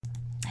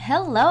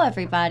Hello,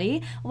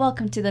 everybody.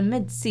 Welcome to the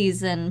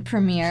mid-season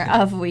premiere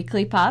of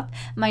Weekly Pop.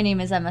 My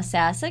name is Emma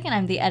Sasek, and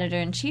I'm the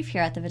editor-in-chief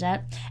here at The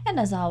Vedette. And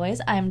as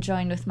always, I'm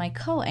joined with my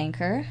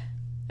co-anchor,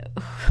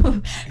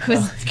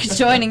 who's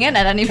joining in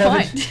at any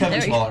point.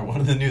 Kevin Smaller,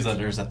 one of the news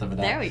editors at The Vedette.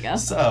 There we go.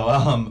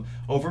 So,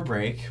 over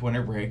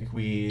winter break,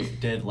 we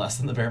did less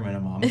than the bare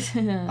minimum,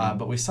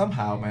 but we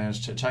somehow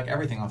managed to check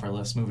everything off our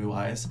list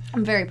movie-wise.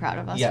 I'm very proud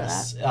of us for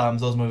that. Yes,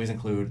 those movies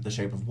include The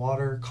Shape of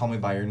Water, Call Me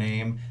By Your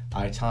Name,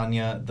 I,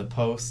 Tonya, The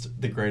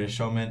Post, The Greatest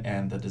Showman,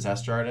 and The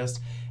Disaster Artist.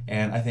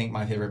 And I think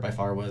my favorite by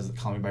far was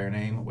Call Me By Your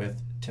Name with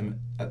Timmy.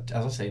 BFF our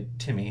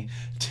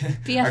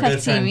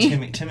good Timmy.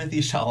 friend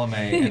Timothy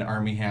Chalamet and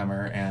Armie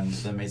Hammer and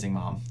the amazing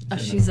mom. Oh,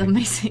 she's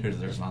amazing. Who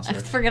deserves an Oscar. I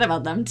forget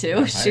about them too.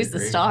 Yeah, She's the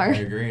star. I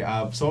agree.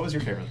 So what was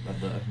your favorite of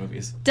the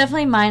movies?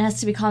 Definitely mine has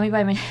to be Call Me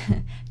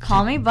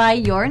By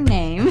Your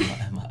Name.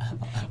 Emma.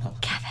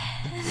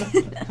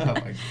 Kevin. Oh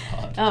my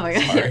god. Oh my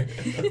god. Sorry.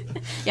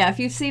 Yeah, if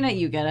you've seen it,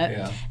 you get it.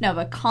 Yeah. No,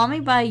 but Call Me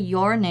By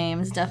Your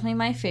Name is definitely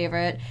my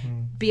favorite.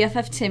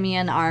 BFF Timmy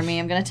and Armie.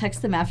 I'm going to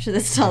text them after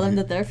this, tell them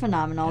that they're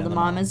phenomenal. Yeah, the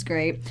mom is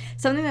great.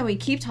 Something that we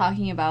keep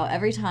talking about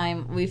every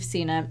time we've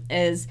seen it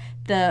is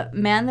the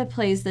man that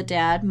plays the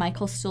dad,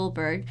 Michael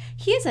Stuhlbarg.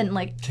 He is in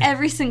like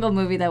every single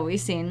movie that we've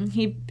seen.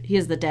 He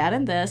is the dad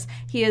in this.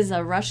 He is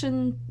a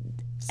Russian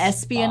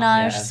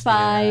espionage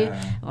spy,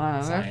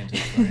 whatever,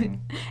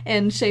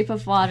 in Shape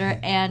of Water,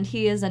 and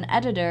he is an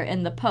editor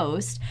in The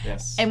Post.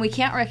 Yes. And we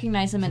can't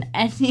recognize him in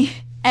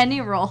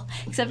any role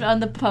except on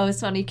The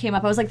Post. When he came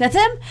up, I was like, that's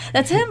him,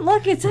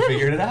 look, it's him. We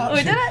figured it out.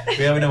 We did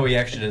it. We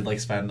actually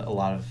did spend a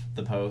lot of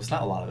The Post,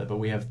 not a lot of it, but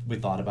we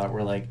thought about it.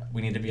 We're like,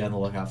 we need to be on the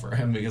lookout for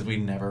him because we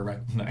never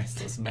recognized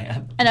this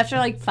man. And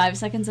after 5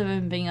 seconds of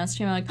him being on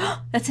stream, I'm like,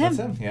 oh, that's him.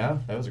 That's him. Yeah,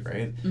 that was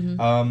great.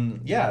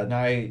 Mm-hmm. No,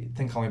 I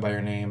think Call Me By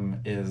Your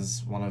Name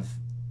is one of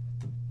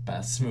the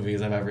best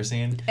movies I've ever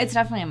seen. It's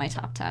definitely in my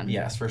top 10.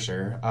 Yes, for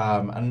sure.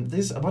 And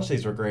a bunch of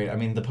these were great. I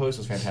mean, The Post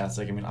was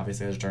fantastic. I mean,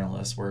 obviously as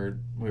journalists,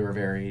 we were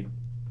very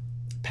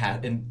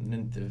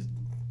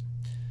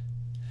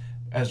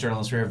as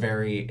journalists, we were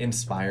very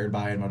inspired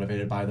by and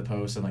motivated by The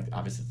Post, and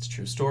obviously it's a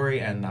true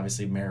story, and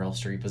obviously Meryl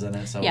Streep is in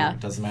it, so it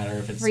doesn't matter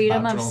if it's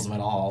about journalism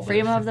at all.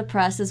 Freedom of the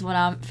press is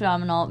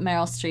phenomenal.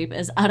 Meryl Streep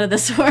is out of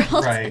this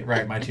world.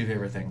 Right. My two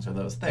favorite things are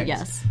those things.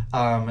 Yes.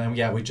 And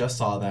yeah, we just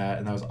saw that,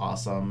 and that was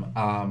awesome.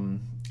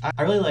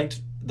 I really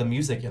liked the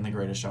music in The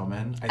Greatest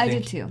Showman. I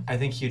did too. I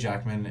think Hugh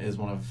Jackman is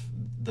one of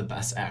the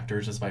best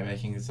actors, just by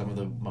making some of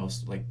the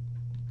most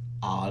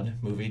odd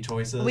movie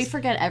choices. We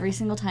forget every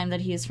single time that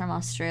he is from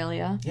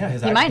Australia. Yeah,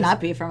 he might not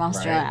be from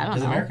Australia. Right. I don't know.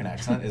 His American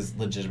accent is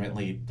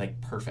legitimately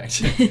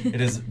perfect. It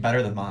is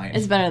better than mine.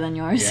 It's better than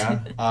yours.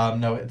 Yeah.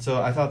 No.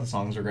 So I thought the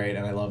songs were great,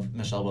 and I love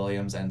Michelle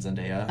Williams and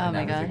Zendaya and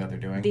everything that they're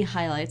doing. The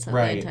highlights of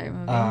the entire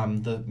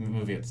movie. The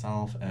movie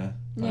itself, yeah.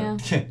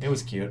 It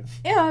was cute.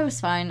 Yeah, it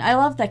was fine. I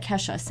love that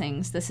Kesha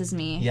sings "This Is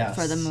Me"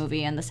 for the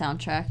movie and the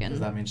soundtrack. And does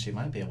that mean she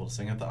might be able to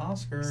sing at the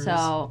Oscars?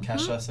 So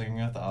Kesha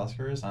singing at the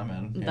Oscars, I'm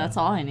in. Yeah. That's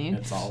all I need.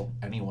 It's all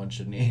anyone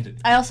should need.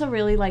 I also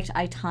really liked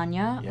I,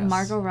 Tonya. Yes.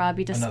 Margot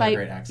Robbie, Another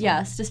great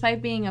accent.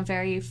 despite being a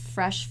very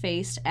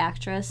fresh-faced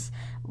actress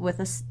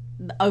with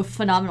a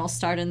phenomenal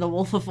start in The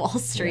Wolf of Wall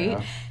Street.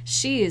 Yeah.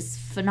 She is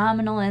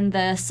phenomenal in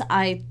this.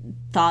 I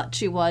thought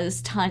she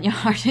was Tonya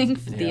Harding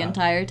for the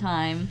entire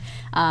time.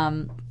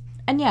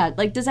 And yeah,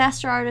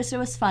 Disaster Artist, it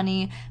was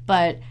funny,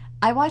 but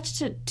I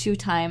watched it 2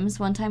 times.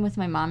 One time with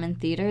my mom in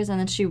theaters, and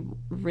then she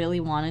really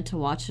wanted to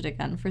watch it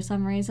again for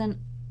some reason.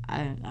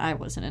 I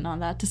wasn't in on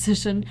that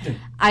decision.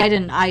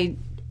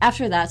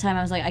 After that time,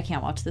 I was like, I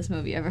can't watch this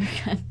movie ever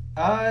again.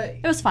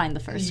 It was fine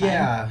the first time.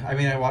 Yeah, I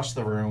mean, I watched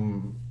The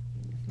Room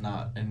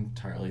not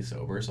entirely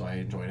sober, so I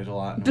enjoyed it a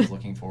lot, and I was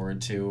looking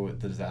forward to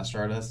The Disaster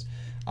Artist.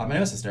 And it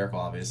was hysterical,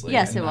 obviously.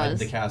 Yes, and it was.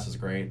 The cast was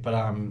great, but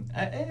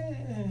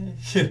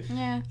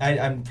yeah.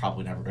 I'm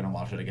probably never going to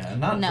watch it again.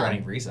 Not for any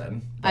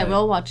reason. I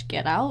will watch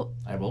Get Out.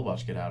 I will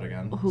watch Get Out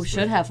again. Who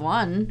should have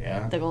won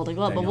the Golden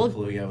Globe. Daniel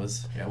Kaluuya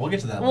was... Yeah, we'll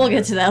get to that later. We'll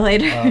get to that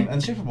later.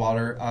 And Shape of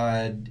Water,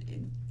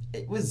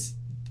 it was...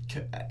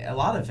 A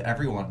lot of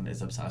everyone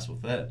is obsessed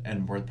with it,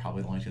 and we're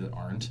probably the only two that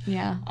aren't.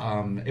 Yeah.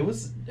 It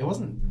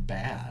wasn't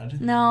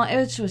bad. No, it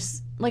was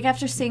just...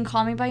 after seeing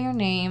Call Me By Your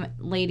Name,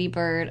 Lady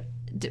Bird...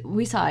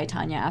 We saw I,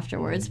 Tonya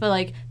afterwards,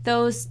 but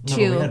those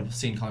two... No, we had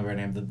seen Call Me By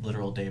Your Name the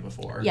literal day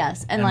before.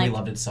 Yes, and we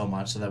loved it so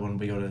much, so that when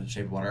we go to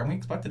Shape of Water, and we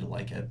expected to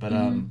like it, but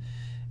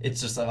it's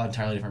just an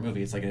entirely different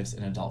movie. It's it's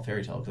an adult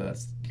fairy tale, because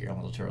that's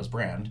Guillermo del Toro's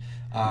brand.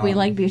 We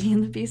like Beauty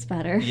and the Beast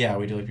better. Yeah,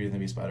 we do like Beauty and the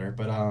Beast better,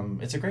 but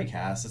it's a great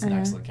cast. It's an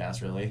excellent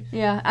cast, really.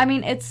 Yeah, I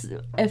mean, it's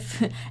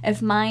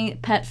if my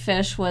pet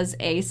fish was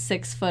a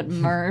 6-foot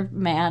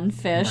merman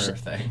fish,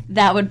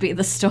 that would be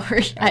the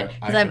story.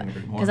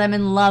 Because I'm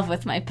in love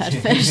with my pet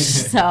fish,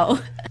 so...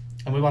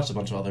 And we watched a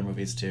bunch of other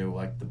movies too,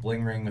 like The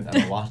Bling Ring with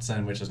Emma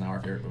Watson, which is now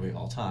our favorite movie of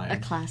all time. A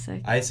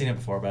classic. I had seen it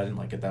before, but I didn't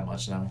like it that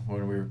much. Now,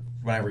 when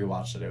I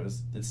rewatched it,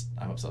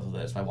 I'm obsessed with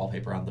it. It's my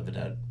wallpaper on the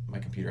Vedette, my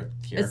computer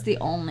here. It's the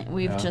only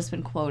we've just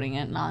been quoting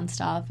it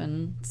nonstop,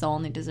 and it's the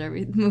only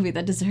movie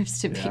that deserves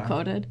to be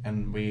quoted.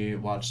 And we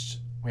watched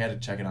we had to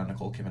check in on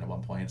Nicole Kidman at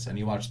one point, and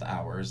you watched The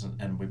Hours,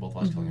 and we both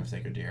watched Killing of a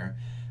Sacred Deer.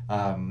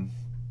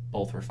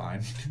 Both were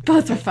fine.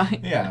 Both were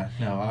fine. Yeah,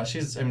 no,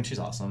 she's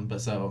awesome,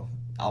 but so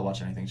I'll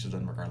watch anything she's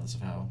done regardless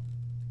of how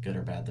good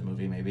or bad the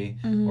movie may be,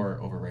 or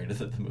overrated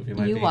that the movie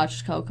might be. You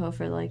watched Coco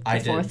for like the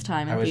fourth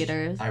time in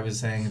theaters. I was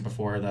saying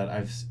before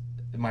that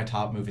my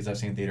top movies I've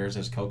seen in theaters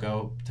is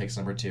Coco takes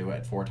number 2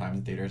 at 4 times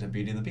in theaters, and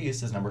Beauty and the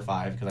Beast is number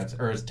 5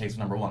 it takes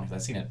number 1 because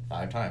I've seen it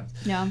 5 times.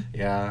 Yeah.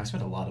 Yeah, I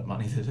spent a lot of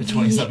money in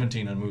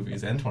 2017 on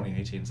movies and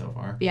 2018 so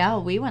far. Yeah,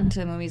 we went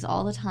to movies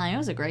all the time. It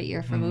was a great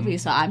year for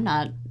movies, so I'm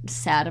not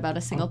sad about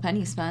a single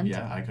penny spent.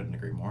 Yeah, I couldn't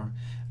agree more.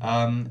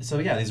 So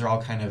yeah, these are all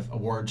kind of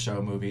award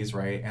show movies,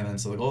 right? And then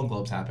so the Golden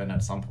Globes happened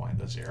at some point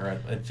this year.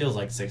 It feels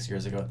like 6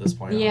 years ago at this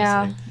point,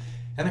 honestly.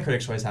 And the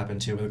Critics' Choice happened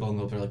too, but the Golden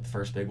Globes are like the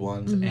first big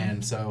ones.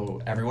 And so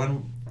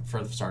everyone,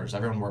 for starters,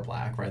 everyone wore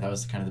black, right? That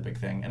was kind of the big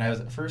thing. And I was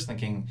at first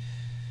thinking,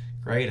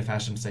 great, a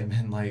fashion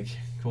statement, like,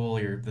 cool,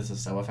 this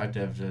is so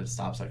effective to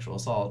stop sexual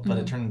assault. But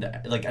it turned,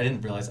 like, I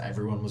didn't realize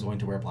everyone was going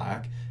to wear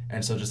black.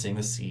 And so just seeing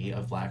the sea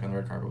of black on the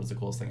red carpet was the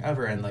coolest thing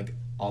ever. And like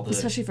all the...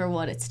 Especially for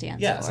what it stands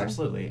for. Yes,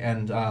 absolutely.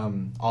 And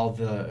all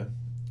the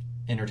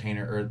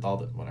entertainer, or all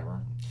the, whatever...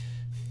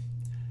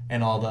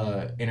 And all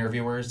the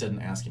interviewers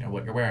didn't ask,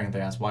 what you're wearing. They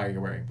asked, why are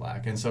you wearing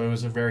black? And so it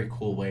was a very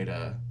cool way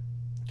to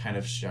kind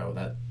of show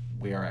that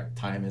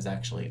time is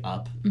actually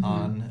up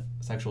on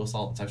sexual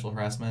assault and sexual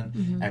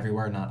harassment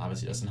everywhere, not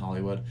obviously just in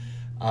Hollywood.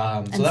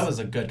 So that was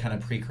a good kind of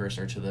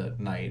precursor to the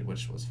night,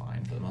 which was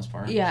fine for the most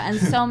part. Yeah, and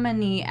so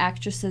many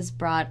actresses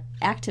brought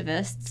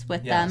activists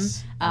with them.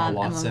 Emma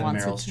Watson,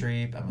 Meryl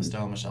Streep, Emma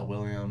Stone, Michelle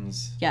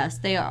Williams. Yes,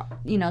 they are.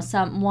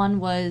 One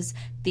was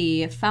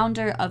the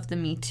founder of the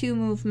Me Too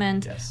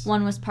movement. Yes.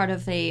 One was part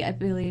of I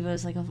believe it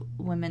was like a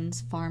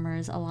Women's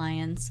Farmers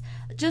Alliance.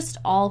 Just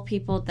all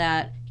people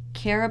that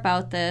care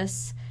about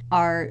this,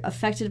 are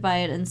affected by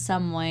it in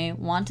some way,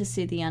 want to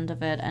see the end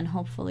of it, and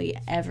hopefully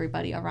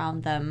everybody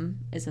around them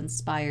is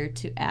inspired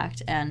to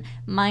act. And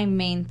my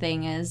main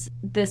thing is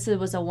this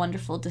was a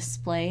wonderful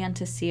display, and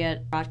to see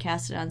it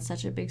broadcasted on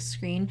such a big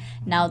screen,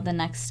 now the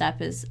next step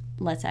is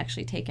let's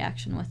actually take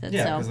action with it.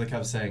 Yeah, because they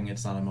kept saying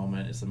it's not a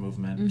moment, it's a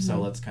movement,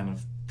 so let's kind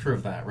of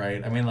prove that,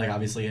 right? I mean, like,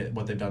 obviously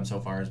what they've done so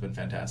far has been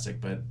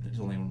fantastic, but there's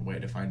only one way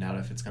to find out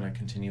if it's going to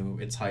continue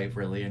its hype,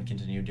 really, and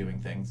continue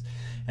doing things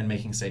and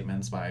making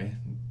statements by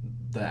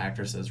the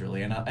actresses,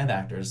 really, and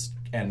actors,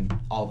 and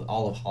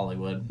all of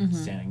Hollywood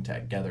standing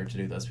together to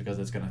do this, because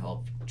it's going to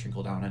help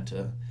trickle down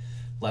into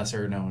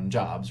lesser known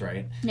jobs,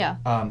 right? Yeah.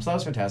 So that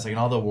was fantastic, and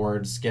all the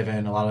awards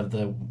given, a lot of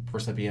the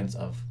recipients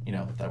of,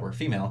 that were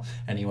female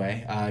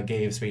anyway,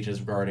 gave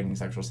speeches regarding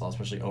sexual assault,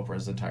 especially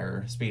Oprah's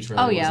entire speech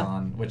really was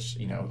on, which,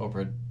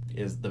 Oprah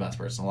is the best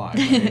person alive,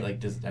 right?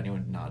 Like, does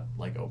anyone not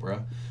like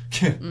Oprah?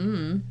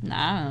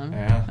 No.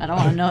 Yeah. I don't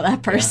want to know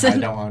that person. Yeah, I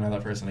don't want to know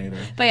that person either.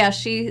 But yeah,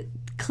 she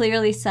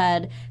clearly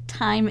said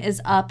time is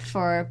up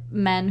for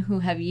men who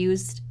have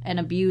used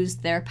and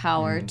abused their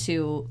power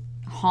to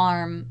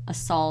harm,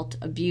 assault,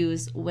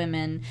 abuse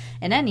women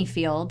in any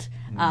field.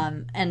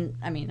 And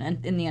I mean,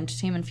 in the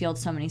entertainment field,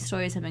 so many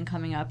stories have been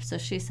coming up. So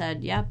she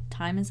said, yep,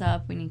 time is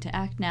up. We need to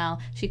act now.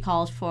 She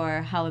called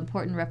for how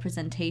important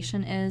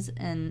representation is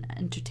in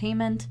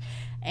entertainment.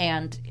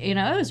 And, it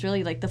was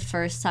really like the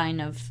first sign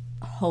of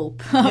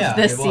hope of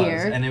this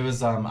year. And it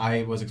was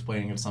I was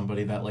explaining to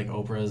somebody that like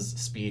Oprah's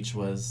speech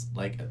was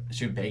like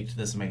she baked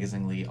this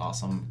amazingly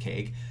awesome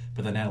cake,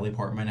 but then Natalie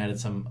Portman added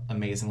some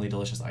amazingly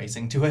delicious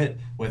icing to it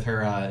with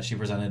her she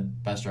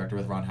presented Best Director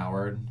with Ron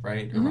Howard,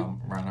 right? Or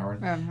Ron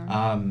Howard.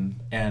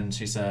 And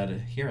she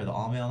said, here are the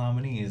all-male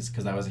nominees,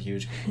 because that was a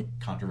huge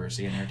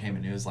controversy in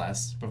entertainment news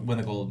when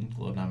the Golden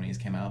Globe nominees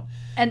came out.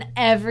 And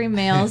every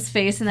male's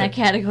face in that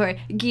category.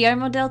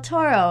 Guillermo del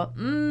Toro.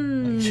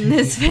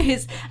 His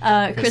face.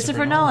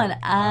 Christopher Nolan.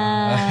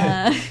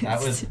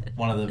 That was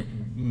one of the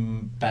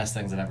best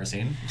things I've ever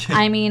seen.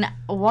 I mean,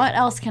 what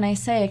else can I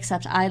say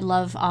except I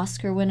love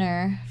Oscar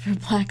winner for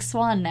Black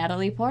Swan,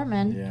 Natalie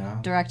Portman. Yeah.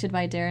 Directed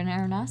by Darren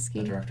Aronofsky.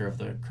 The director of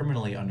the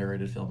criminally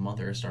underrated film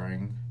Mother,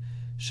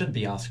 should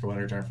be Oscar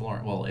winner Jennifer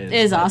Lawrence. Well, it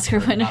is Oscar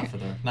winner.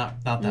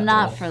 Not that role.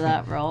 Not for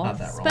that role. Not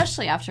that role.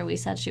 Especially after we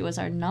said she was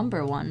our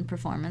number one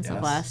performance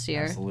of last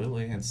year.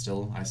 Absolutely, and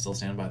I still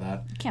stand by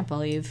that. Can't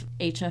believe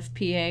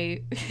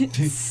HFPA,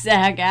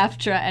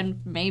 SAG-AFTRA,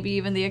 and maybe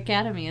even the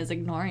Academy is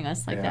ignoring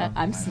us like that.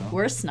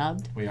 We're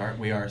snubbed. We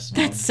are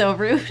snubbed. That's so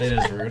rude. It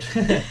is rude.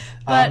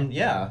 But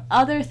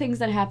other things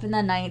that happened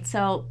that night.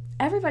 So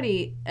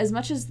everybody, as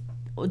much as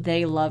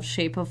they love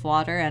Shape of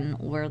Water, and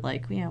we're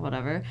like, yeah,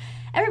 whatever.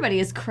 Everybody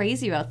is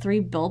crazy about Three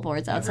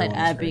Billboards Outside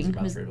Ebbing,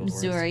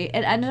 Missouri.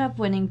 It ended up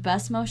winning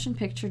Best Motion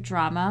Picture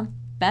Drama,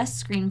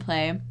 Best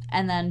Screenplay,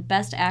 and then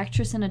Best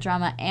Actress in a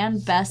Drama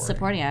and Best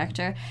Supporting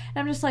Actor. And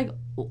I'm just like,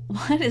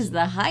 what is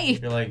the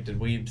hype? You're like,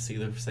 did we see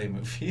the same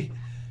movie?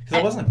 Because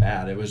it wasn't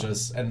bad. It was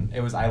just,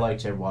 I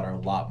liked Shape of Water a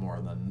lot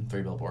more than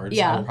Three Billboards.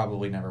 Yeah. I will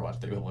probably never watch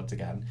Three Billboards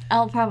again.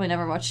 I'll probably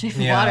never watch Shape of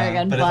Water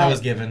again. But if I was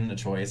given a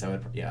choice, I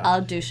would,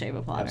 I'll do Shape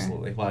of Water.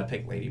 Absolutely. Well, I'd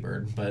pick Lady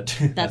Bird, but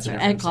that's right.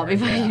 And Call Me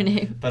By Your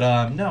Name.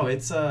 But no,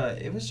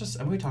 it was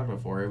just, we talked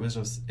before,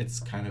 it's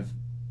kind of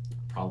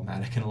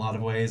problematic in a lot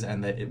of ways,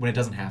 and that when it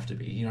doesn't have to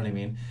be, you know what I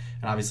mean?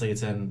 And obviously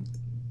it's in,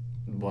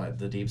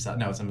 the deep south?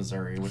 No, it's in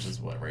Missouri, which is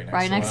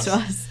right next to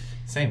us.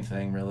 Same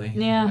thing, really.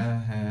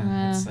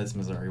 Yeah. It's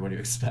Missouri. What do you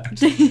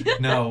expect?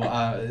 No,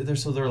 there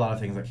were a lot of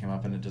things that came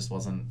up, and it just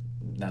wasn't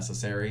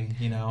necessary,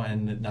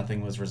 and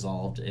nothing was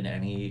resolved in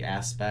any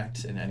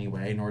aspect in any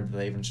way, nor did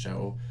they even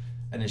show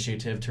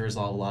initiative to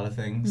resolve a lot of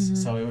things. Mm-hmm.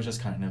 So it was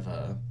just kind of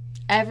a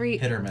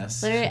hit or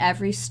miss. Literally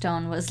every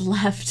stone was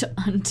left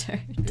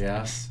unturned.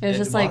 Yes. It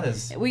was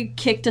just we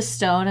kicked a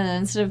stone, and then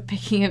instead of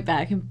picking it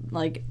back and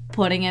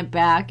putting it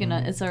back in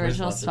its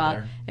original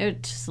spot,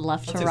 it just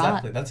left to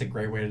rot. That's a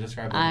great way to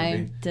describe the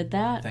movie. I did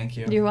that. Thank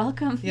you. You're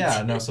welcome.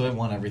 Yeah, no, so it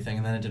won everything,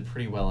 and then it did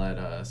pretty well at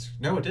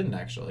no, it didn't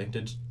actually.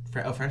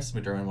 Frances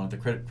McDormand won the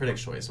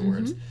Critics' Choice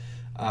Awards.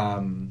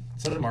 Mm-hmm.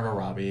 So did Margot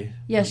Robbie.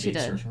 Yes, she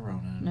did. Saoirse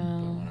Ronan.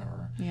 No. Whatever.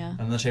 Yeah.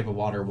 And The Shape of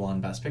Water won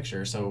Best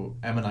Picture. So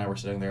Em and I were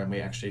sitting there, and we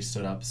actually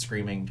stood up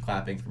screaming,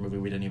 clapping for a movie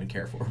we didn't even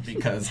care for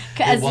because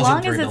as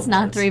long as it's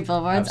not 3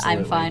 Billboards,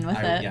 absolutely. I'm fine with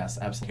it. Yes,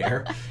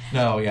 absolutely.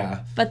 No,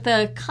 yeah. But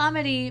the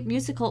comedy,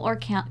 musical or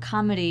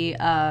comedy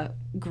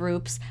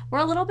groups were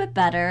a little bit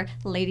better.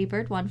 Lady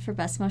Bird won for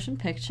Best Motion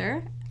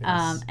Picture.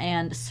 Yes.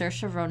 And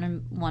Saoirse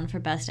Ronan won for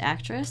Best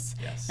Actress.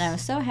 Yes. And I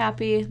was so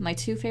happy. My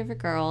 2 favorite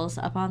girls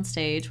up on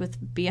stage with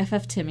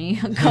BFF Timmy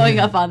going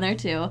up on there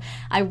too.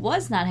 I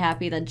was not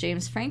happy that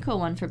James Franco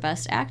won for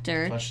Best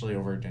Actor. Especially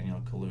over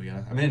Daniel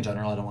Kaluuya. I mean, in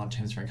general, I don't want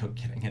James Franco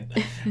getting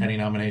any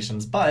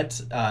nominations.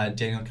 But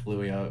Daniel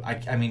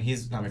Kaluuya, I mean,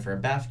 he's nominated for a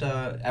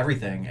BAFTA,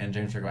 everything. And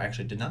James Franco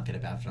actually did not get a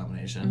BAFTA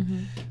nomination.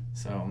 Mm-hmm.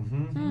 So, I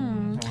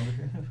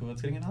wonder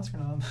who's getting an Oscar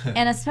nom.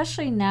 And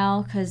especially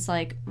now, because,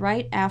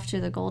 right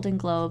after the Golden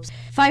Globes,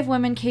 5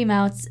 women came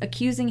out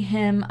accusing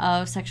him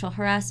of sexual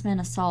harassment,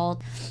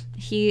 assault.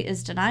 He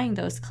is denying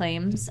those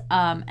claims.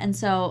 And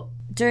so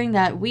during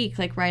that week,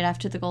 right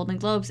after the Golden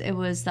Globes, it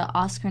was the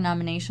Oscar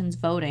nominations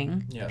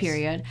voting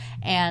period.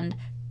 And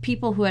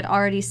people who had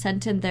already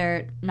sent in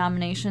their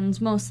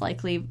nominations most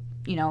likely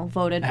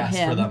voted Asked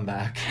him. for them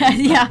back.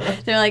 Yeah.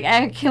 They're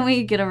like, can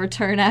we get a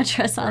return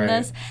address on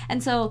this?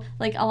 And so,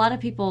 a lot of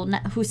people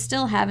who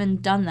still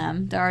haven't done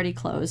them, they're already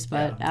closed.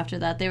 But after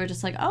that, they were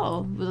just like,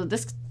 oh, well,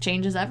 this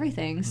changes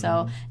everything.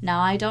 So now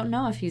I don't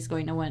know if he's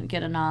going to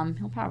get a nom.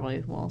 He'll probably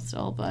will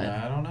still, but...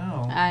 I don't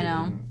know. I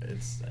know.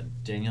 It's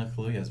Daniel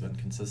Kaluuya has been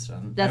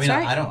consistent. That's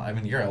right. I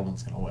mean, your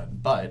album's going to win,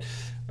 but...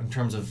 In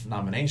terms of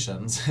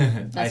nominations,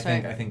 I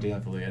think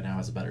Daniel Kaluuya now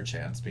has a better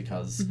chance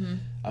because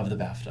of the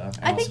BAFTA.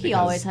 And I think he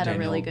always had a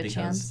really good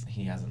chance.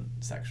 He hasn't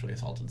sexually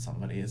assaulted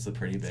somebody. It's a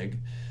pretty big,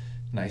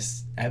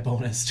 nice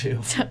bonus too.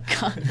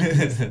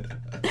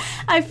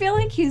 I feel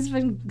like he's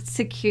been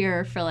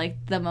secure for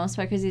the most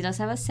part because he does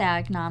have a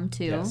SAG nom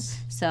too.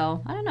 Yes.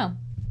 So I don't know.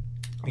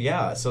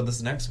 Yeah. So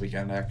this next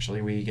weekend,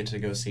 actually, we get to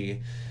go see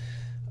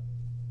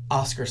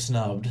Oscar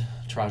snubbed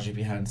Taraji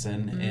P.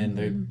 Henson in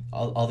the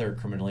other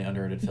criminally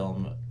underrated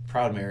film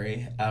Proud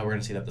Mary. We're going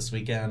to see that this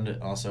weekend.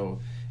 Also,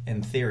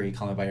 in theory,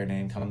 Call Me By Your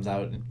Name comes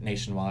out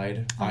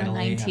nationwide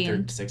finally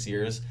after 6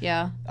 years.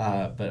 Yeah.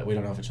 But we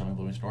don't know if it's showing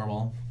Blue Is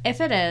Normal. If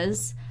it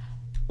is,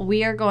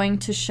 we are going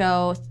to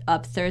show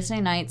up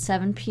Thursday night,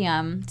 7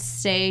 p.m.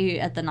 Stay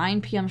at the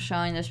 9 p.m.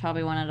 showing. There's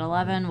probably one at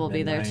 11. We'll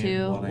be there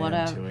too. 1 a.m.,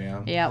 whatever. 2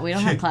 a.m. Yeah, we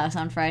don't have class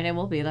on Friday.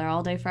 We'll be there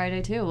all day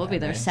Friday too. We'll be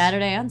there nice.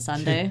 Saturday and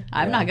Sunday.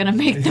 I'm not going to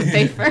make the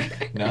paper.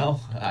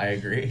 No, I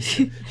agree.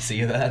 See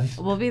you then.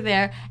 We'll be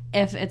there.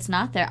 If it's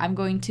not there, I'm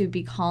going to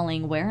be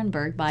calling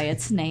Warenberg by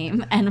its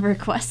name and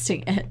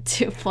requesting it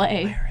to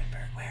play.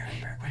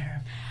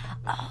 Warenberg.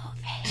 Oh,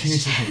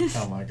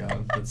 oh my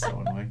god, that's so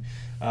annoying.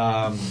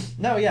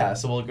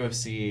 So we'll go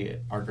see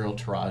our girl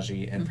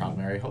Taraji in Proud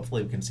Mary.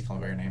 Hopefully we can see Call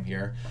Me By Your Name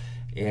here.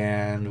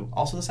 And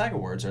also the SAG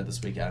Awards are this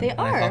weekend. They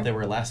are. I thought they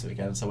were last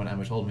weekend, so when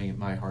Emma told me,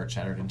 my heart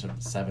shattered into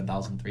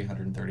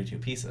 7,332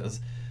 pieces.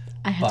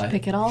 I had to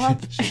pick it all up.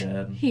 She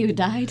did. He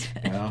died.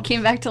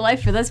 Came back to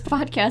life for this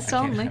podcast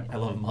only. I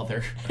love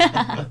Mother.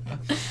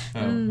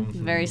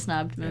 Very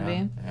snubbed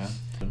movie. Yeah.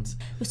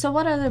 So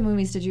what other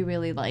movies did you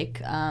really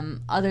like,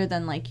 other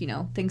than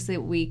things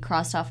that we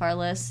crossed off our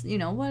list?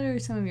 What are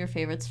some of your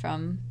favorites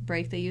from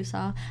break that you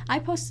saw? I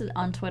posted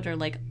on Twitter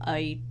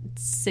a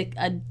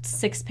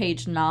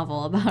 6-page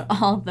novel about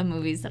all the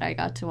movies that I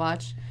got to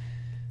watch.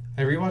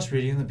 I rewatched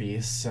Beauty and the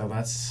Beast, so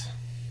that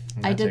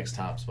takes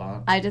top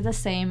spot. I did the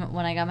same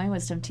when I got my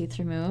wisdom teeth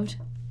removed.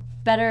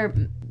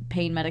 Better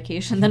pain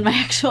medication than my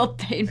actual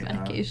pain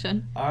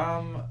medication.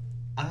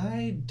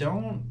 I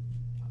don't.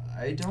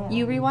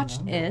 You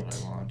rewatched it?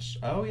 What I watched.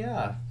 Oh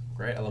yeah,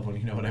 great. I love when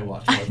you know what I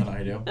watch more than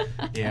I do.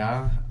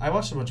 Yeah, I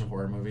watched a bunch of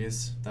horror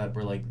movies that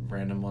were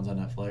random ones on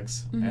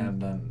Netflix,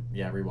 and then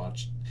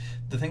rewatched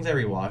the things I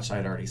rewatched. I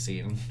had already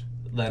seen.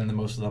 Then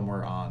most of them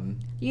were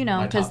on.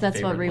 Because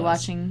that's what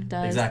rewatching list.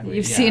 Does. Exactly.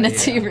 You've seen it,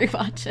 so you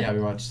rewatch it. Yeah, we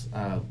watched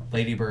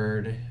Lady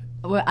Bird.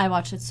 I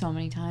watched it so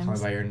many times. Call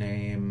Me By Your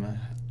Name.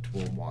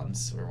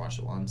 Once. We watched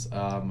it once.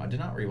 I did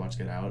not rewatch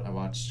Get Out. I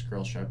watched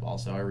Girls Trip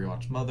also. I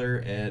rewatched Mother,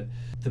 It,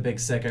 The Big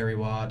Sick I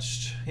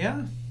rewatched.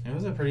 Yeah, it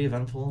was a pretty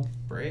eventful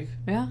break.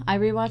 Yeah, I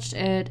rewatched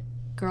it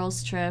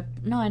Girls Trip.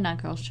 No,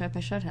 not Girls Trip. I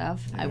should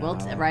have. I will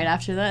Yeah. right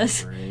after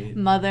this. Great.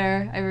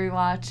 Mother, I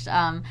rewatched.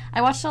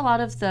 I watched a lot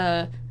of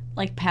the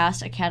like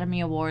past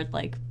Academy Award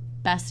like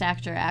Best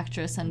Actor,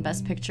 Actress, and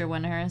Best Picture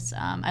winners.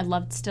 I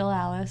loved Still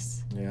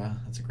Alice. Yeah,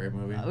 that's a great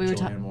movie. We were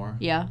Julianne Moore.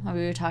 Yeah,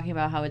 we were talking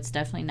about how it's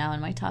definitely now in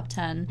my top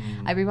 10.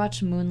 Mm-hmm. I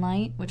rewatched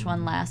Moonlight, which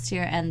won last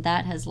year, and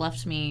that has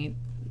left me.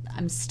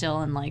 I'm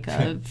still in like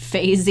a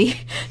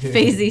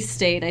phasey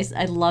state.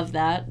 I love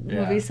that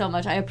movie so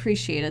much. I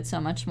appreciate it so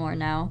much more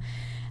now.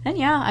 And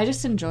yeah, I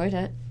just enjoyed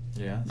it.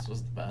 Yeah, this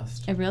was the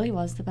best. It really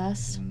was the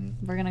best.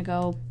 We're going to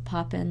go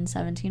pop in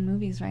 17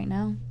 movies right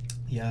now.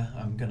 Yeah,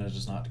 I'm going to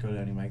just not go to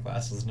any of my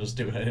classes and just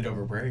do it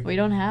over break. We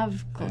don't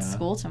have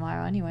school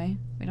tomorrow anyway.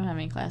 We don't have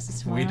any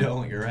classes tomorrow. We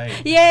don't, you're right.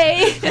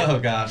 Yay! Oh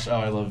gosh,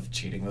 I love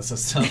cheating the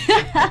system.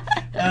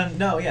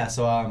 No, yeah,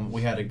 so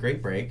we had a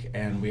great break,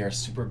 and we are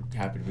super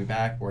happy to be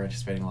back. We're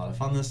anticipating a lot of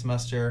fun this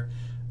semester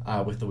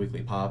with the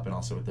Weekly Pop and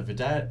also with the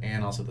Vedette,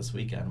 and also this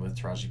weekend with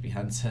Taraji P.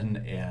 Henson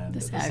and The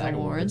the SAG SAG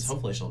Awards.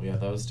 Hopefully she'll be at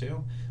those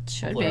too.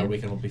 Should Hopefully be. our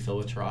weekend will be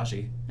filled with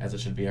Taraji, as it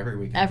should be every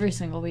weekend. Every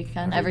single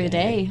weekend. Every Every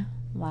day. day.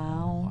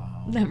 Wow.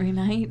 Wow. Every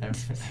night.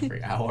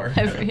 Every hour.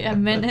 Every a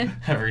minute.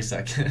 Every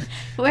second.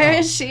 Where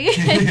is she?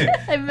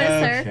 I miss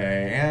her.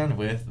 Okay, and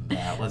with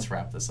that, let's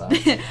wrap this up.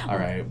 All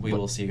right, we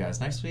will see you guys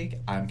next week.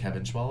 I'm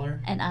Kevin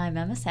Schwaller. And I'm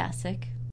Emma Sasick.